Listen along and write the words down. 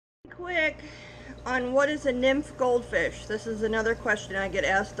Quick on what is a nymph goldfish. This is another question I get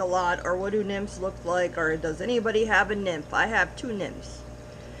asked a lot, or what do nymphs look like, or does anybody have a nymph? I have two nymphs.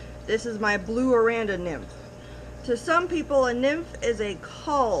 This is my blue Oranda nymph. To some people, a nymph is a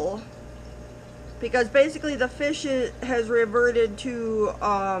cull because basically the fish has reverted to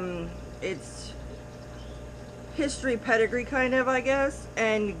its history pedigree, kind of, I guess,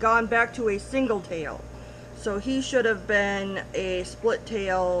 and gone back to a single tail. So he should have been a split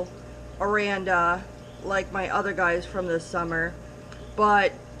tail Oranda like my other guys from this summer,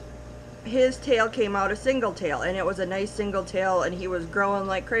 but his tail came out a single tail, and it was a nice single tail, and he was growing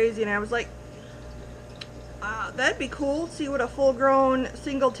like crazy, and I was like, that'd be cool, see what a full-grown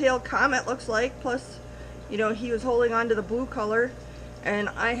single tail comet looks like. Plus, you know, he was holding on to the blue color. And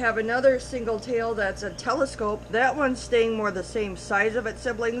I have another single tail that's a telescope. That one's staying more the same size of its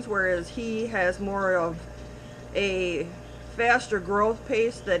siblings, whereas he has more of a faster growth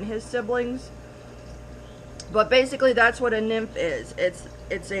pace than his siblings. But basically that's what a nymph is.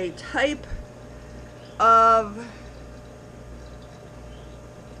 It's a type of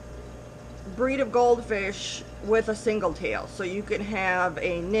breed of goldfish with a single tail. So you can have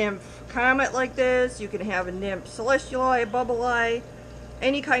a nymph comet like this, you can have a nymph celestial eye, bubble eye,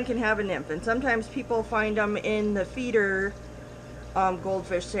 any kind can have a nymph. And sometimes people find them in the feeder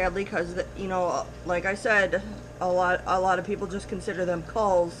goldfish, sadly, because, you know, like I said, a lot of people just consider them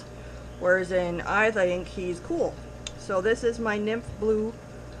culls, whereas I think he's cool. So this is my nymph blue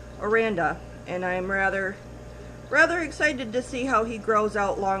Oranda, and I'm rather excited to see how he grows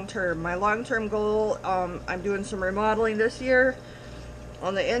out long term. My long term goal, I'm doing some remodeling this year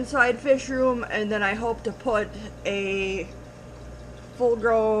on the inside fish room, and then I hope to put a full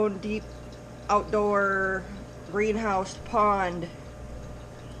grown deep outdoor greenhouse pond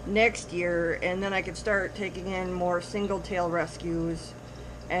next year, and then I could start taking in more single tail rescues,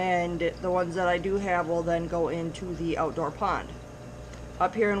 and the ones that I do have will then go into the outdoor pond.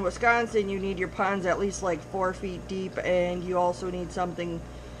 Up here in Wisconsin, you need your ponds at least like 4 feet deep, and you also need something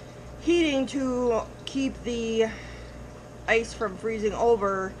heating to keep the ice from freezing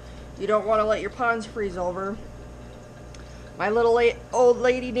over. You don't want to let your ponds freeze over. My little old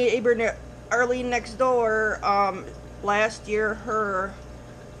lady neighbor Arlene next door, last year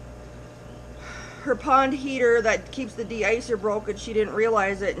her pond heater that keeps the de-icer broke, and she didn't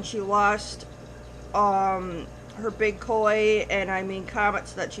realize it, and she lost her big koi, and I mean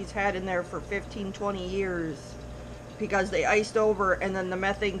comets that she's had in there for 15-20 years because they iced over, and then the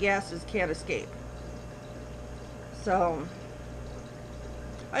methane gases can't escape. So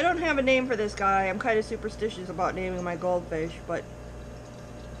I don't have a name for this guy. I'm kind of superstitious about naming my goldfish, but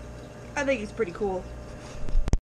I think he's pretty cool.